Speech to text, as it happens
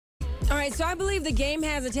All right, so I believe the game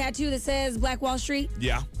has a tattoo that says Black Wall Street.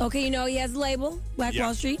 Yeah. Okay, you know he has a label, Black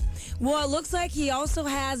Wall Street. Well, it looks like he also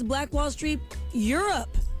has Black Wall Street Europe.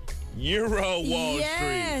 Euro Wall Street.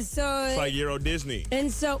 Yeah, so it's like Euro Disney.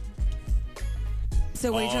 And so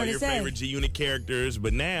what are you trying to say? All your favorite G-Unit characters,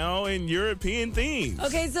 but now in European themes.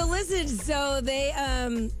 Okay, so listen. So they,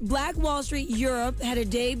 Black Wall Street Europe had a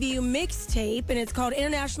debut mixtape, and it's called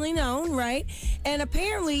Internationally Known, right? And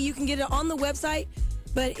apparently you can get it on the website,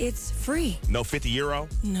 but it's free. No 50 euro?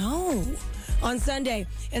 No. On Sunday.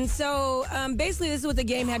 And so basically this is what the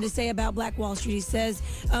game had to say about Black Wall Street. He says,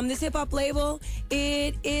 this hip-hop label,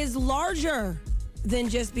 it is larger than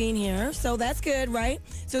just being here. So that's good, right?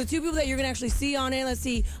 So the two people that you're going to actually see on it, let's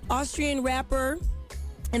see, Austrian rapper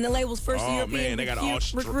and the label's first European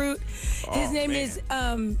recruit. His name is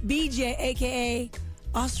BJ, a.k.a.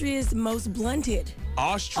 Austria's Most Blunted.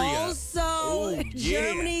 Austria. Also,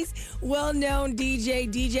 Germany's well-known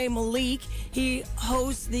DJ Malik. He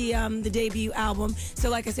hosts the debut album. So,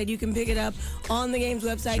 like I said, you can pick it up on the game's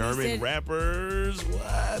website. German rappers,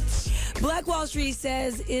 what? Black Wall Street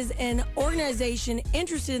says is an organization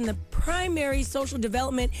interested in the primary social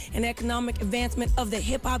development and economic advancement of the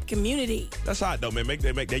hip-hop community. That's hot, though, man.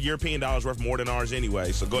 They make that European dollar's worth more than ours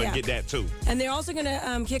anyway, so go ahead and get that, too. And they're also going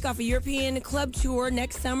to kick off a European club tour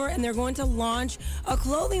next summer, and they're going to launch a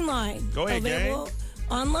clothing line. Go ahead, available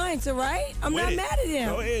online. So, right? I'm not mad at him.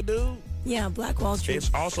 Go ahead, dude. Yeah, Black Wall Street.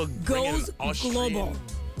 It's also goes global.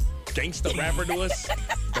 Gangsta rapper to us,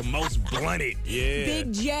 the most blunted. Yeah.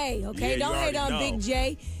 Big J, okay? Yeah, don't hate on Big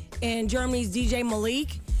J and Germany's DJ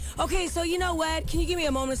Malik. Okay, so you know what? Can you give me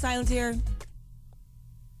a moment of silence here?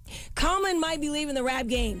 Common might be leaving the rap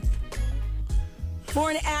game for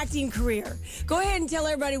an acting career. Go ahead and tell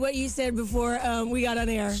everybody what you said before we got on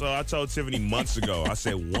air. So I told Tiffany months ago, I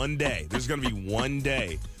said one day, there's going to be one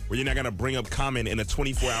day where you're not going to bring up Common in a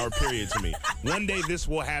 24-hour period to me. One day this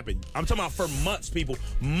will happen. I'm talking about for months, people.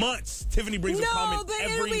 Months. Tiffany brings up Common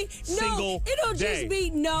every single day.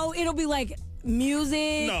 It'll be like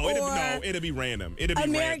music. It'll be random. It'll be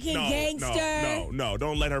American Gangster. No,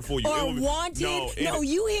 don't let her fool you. Or Wanted. No,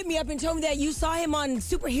 you hit me up and told me that you saw him on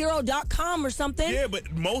superhero.com or something. Yeah,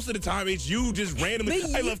 but most of the time it's you just randomly.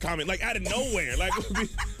 I love Common, like out of nowhere. Like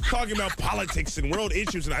talking about politics and world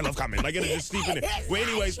issues, and I love Common. Like it'll just sleep in it. Well,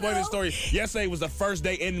 anyway, spoiler the story. Yesterday was the first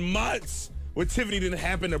day in months where Tiffany didn't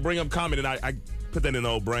happen to bring up Common, and I put that in the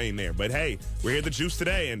old brain there. But hey, we're here at the juice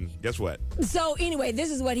today, and guess what? So anyway,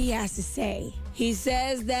 this is what he has to say. He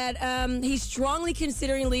says that he's strongly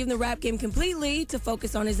considering leaving the rap game completely to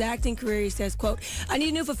focus on his acting career. He says, quote, I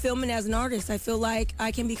need new fulfillment as an artist. I feel like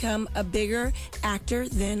I can become a bigger actor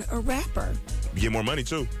than a rapper. You get more money,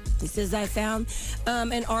 too. He says, I found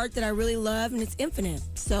an art that I really love, and it's infinite.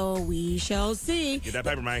 So we shall see. Get that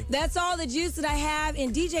paper, man. That's all the juice that I have.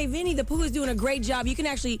 And DJ Vinny, the Pooh, is doing a great job. You can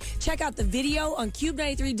actually check out the video on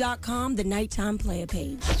Cube93.com, the Nighttime Player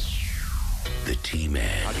page. The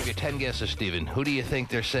T-Man. I'll give you 10 guesses, Steven. Who do you think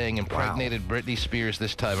they're saying impregnated Britney Spears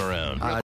this time around?